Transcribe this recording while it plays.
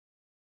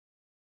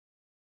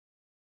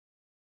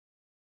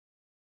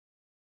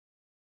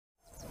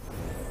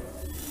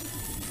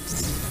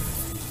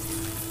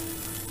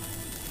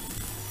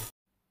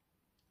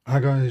Hi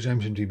guys,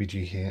 James from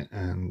DBG here,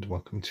 and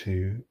welcome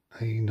to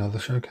another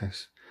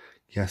showcase.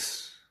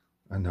 Yes,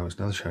 I know it's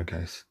another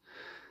showcase,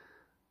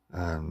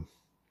 but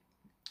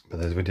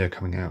there's a video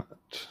coming out,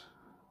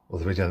 or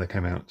the video that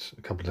came out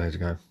a couple of days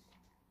ago.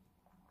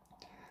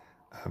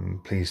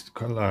 Please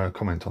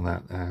comment on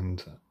that,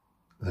 and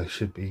there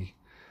should be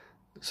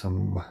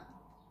some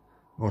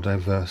more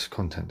diverse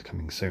content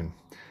coming soon,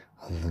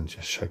 other than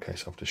just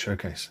showcase after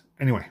showcase.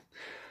 Anyway,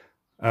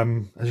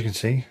 as you can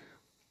see,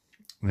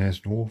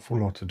 there's an awful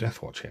lot of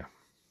Death Watch here.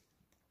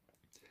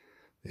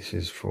 This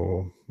is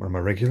for one of my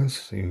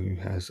regulars who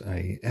has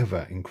a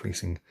ever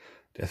increasing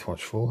Death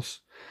Watch force,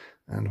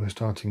 and we're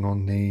starting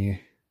on the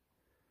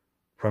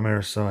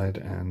Primaris side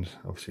and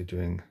obviously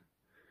doing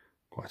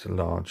quite a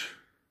large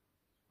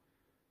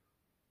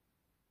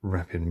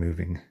rapid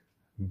moving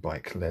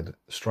bike led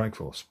strike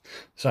force.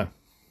 So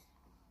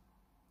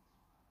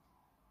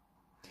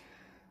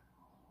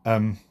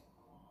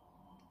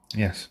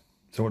yes,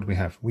 so what do we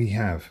have? We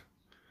have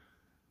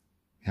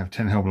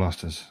 10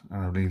 Hellblasters,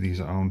 and I believe these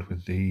are armed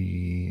with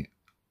the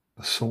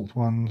assault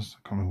ones.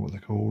 I can't remember what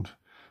they're called,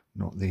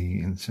 not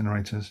the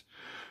incinerators.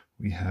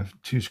 We have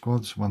 2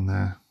 squads, one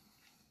there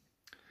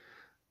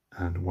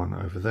and one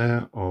over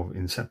there, of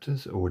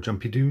Inceptors, or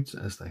Jumpy Dudes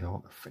as they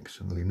are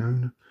affectionately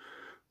known.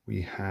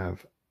 We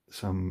have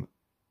some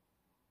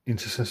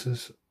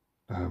Intercessors,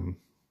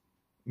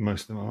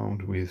 most of them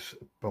armed with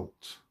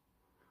bolts,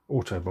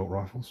 auto bolt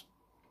rifles.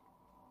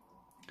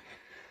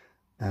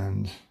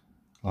 And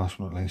last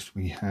but not least,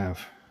 we have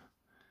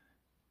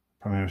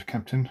Primaris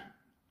Captain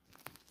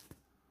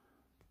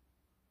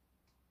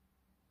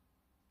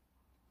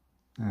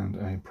and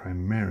a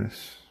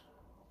Primaris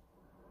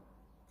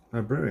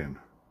Librarian.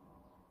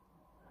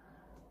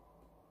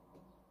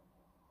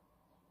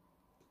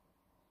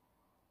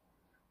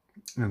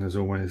 And as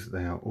always,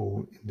 they are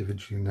all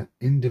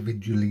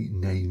individually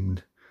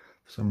named.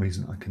 For some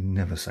reason, I can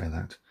never say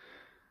that.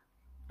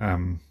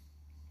 The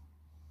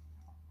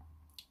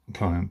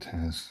client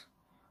has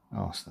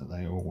asked that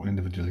they are all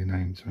individually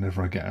named. So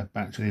whenever I get a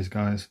batch of these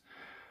guys,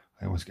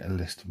 I always get a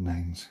list of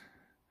names.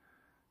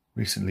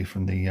 Recently,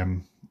 from the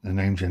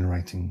name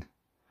generating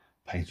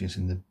pages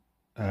in the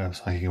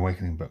Psychic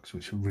Awakening books,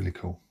 which are really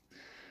cool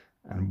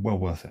and well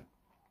worth it.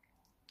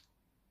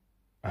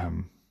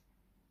 The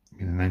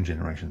name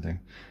generation thing.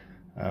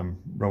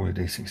 Roll your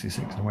D66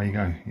 and away you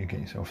go. You get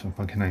yourself some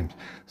funky names.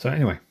 So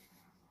anyway,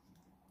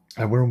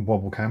 we're on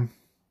wobble cam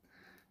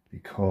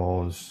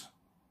because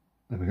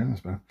there we go.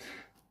 That's better.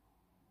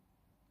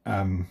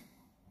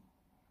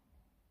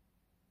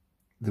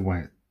 The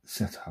way it's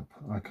set up,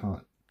 I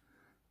can't.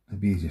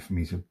 It'd be easier for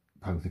me to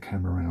poke the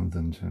camera around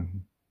than to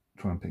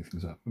try and pick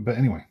things up. But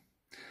anyway,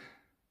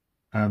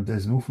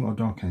 there's an awful lot of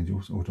Dark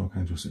Angels or Dark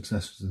Angel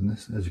successors in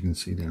this, as you can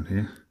see down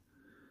here.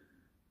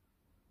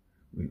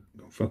 We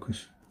got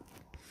focus.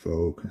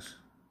 There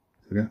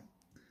we go.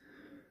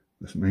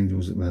 There's some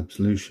Angels of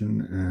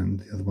Absolution, and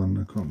the other one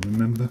I can't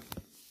remember.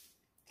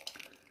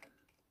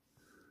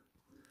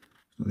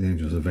 It's not the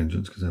Angels of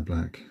Vengeance because they're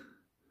black.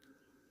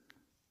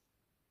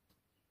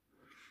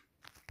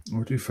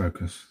 Or do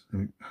focus.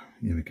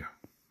 Here we go.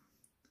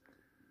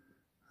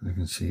 And you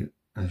can see,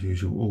 as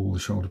usual, all the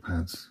shoulder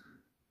pads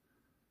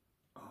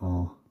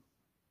are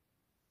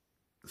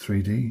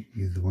 3D,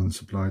 either the ones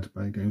supplied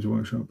by Games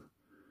Workshop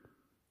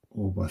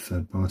or by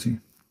third party.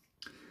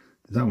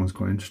 That one's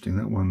quite interesting.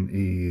 That one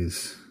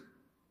is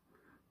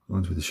the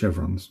ones with the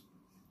chevrons.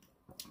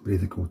 I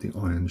believe they're called the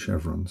iron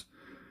chevrons.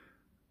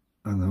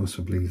 And I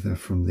also believe they're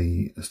from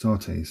the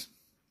Astartes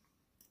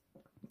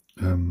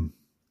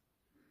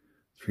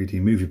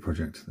 3D movie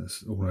project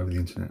that's all over the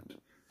internet,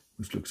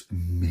 which looks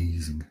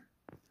amazing.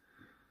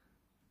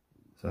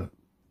 So,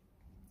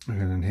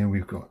 and then here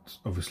we've got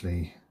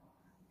obviously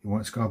your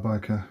White Scar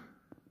Biker,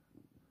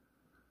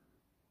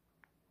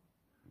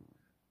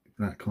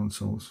 black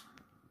consoles,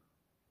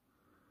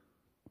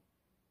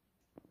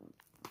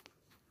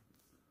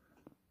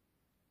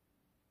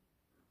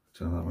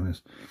 so that one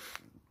is.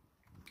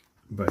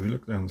 But if you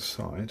look down the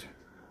side,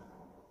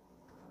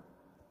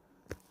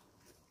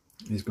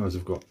 these guys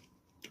have got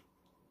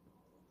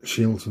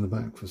shields in the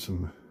back for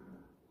some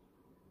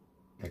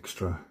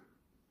extra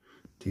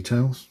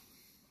details.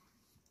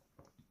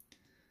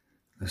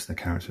 Unless they're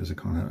characters, I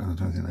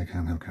don't think they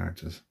can have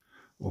characters,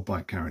 or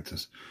bike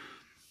characters,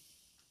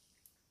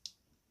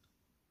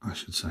 I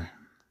should say.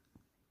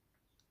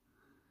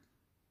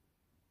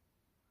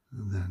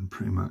 And then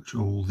pretty much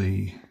all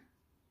the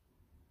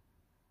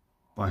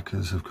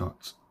bikers have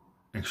got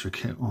extra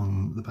kit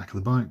on the back of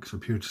the bike, so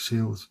purity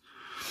seals,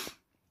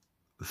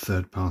 the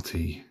third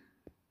party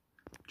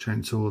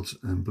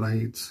chainswords and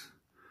blades,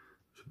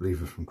 which I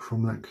believe are from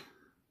Cromlech.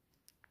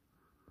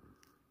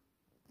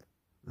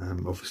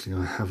 Obviously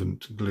I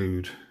haven't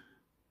glued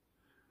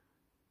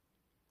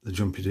the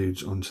Jumpy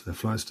Dudes onto their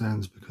flight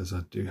stands because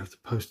I do have to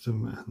post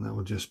them, and that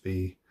will just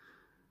be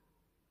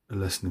a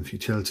lesson in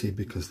futility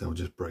because they'll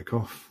just break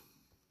off.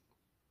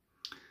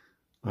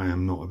 I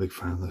am not a big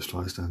fan of those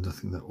flight stands. I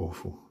think they're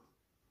awful.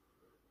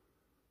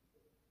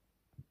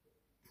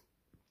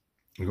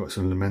 We've got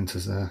some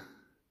Lamenters there.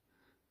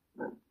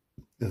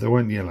 if they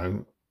weren't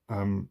yellow,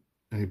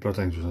 any Blood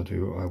Angels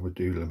I would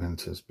do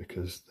Lamenters,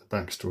 because the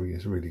backstory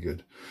is really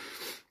good.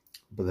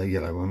 But they're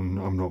yellow, and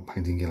I'm not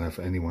painting yellow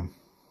for anyone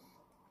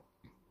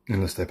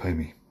unless they pay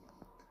me,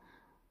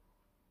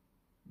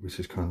 which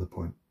is kind of the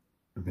point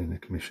of being a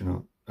commission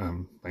art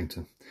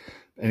painter.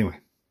 But anyway,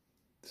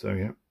 so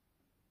yeah,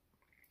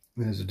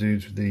 there's the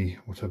dudes with the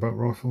auto bolt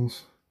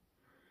rifles,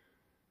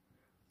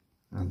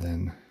 and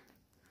then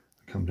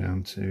I come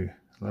down to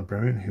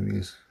Librarian, who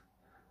is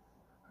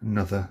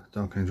another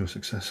Dark Angel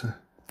successor,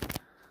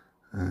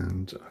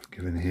 and I've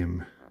given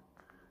him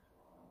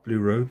blue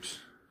robes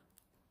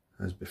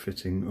as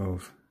befitting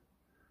of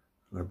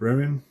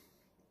Librarian,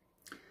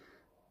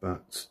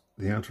 but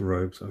the outer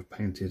robes I've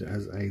painted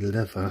as a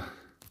leather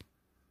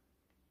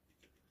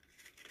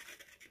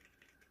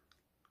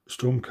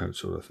stormcoat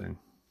sort of thing,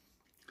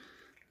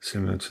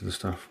 similar to the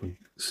stuff we're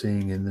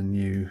seeing in the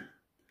new,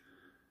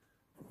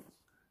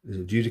 is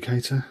it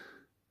Judicator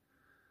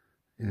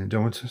in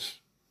Indomitus.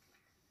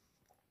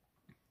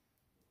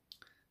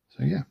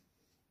 So yeah,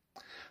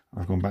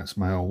 I've gone back to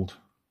my old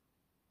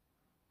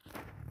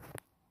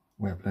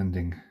wet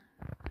blending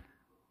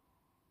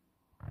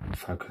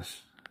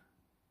focus.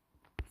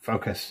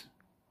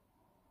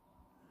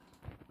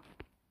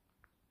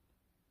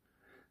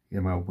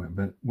 Yeah, my wet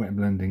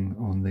blending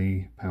on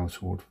the power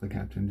sword for the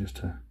captain, just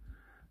to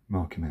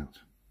mark him out.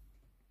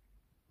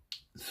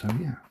 So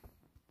yeah,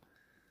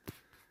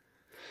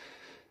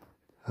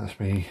 that's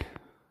me.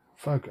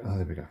 Oh,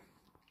 there we go.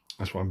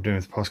 That's what I'm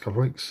doing for the past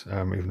couple of weeks,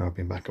 even though I've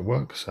been back at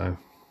work, so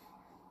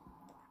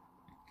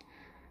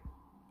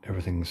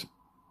everything's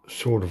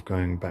sort of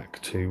going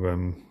back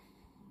to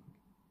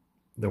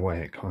the way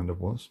it kind of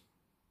was.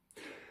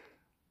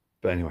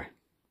 But anyway,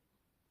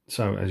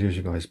 so as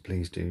usual guys,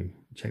 please do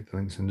check the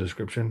links in the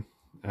description.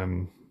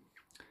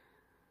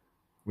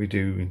 We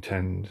do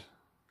intend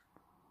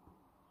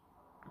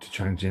to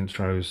change the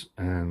intros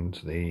and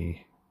the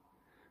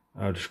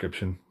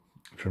description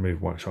to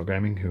remove White Shark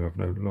Gaming, who are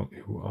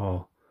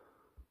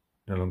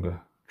no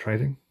longer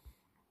trading.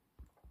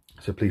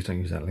 So please don't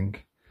use that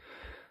link.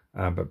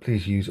 But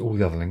please use all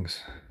the other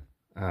links,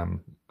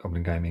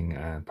 Goblin Gaming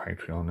and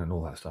Patreon and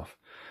all that stuff.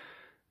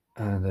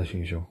 And as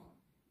usual,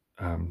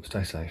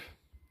 stay safe,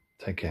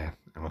 take care,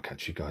 and I'll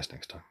catch you guys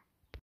next time.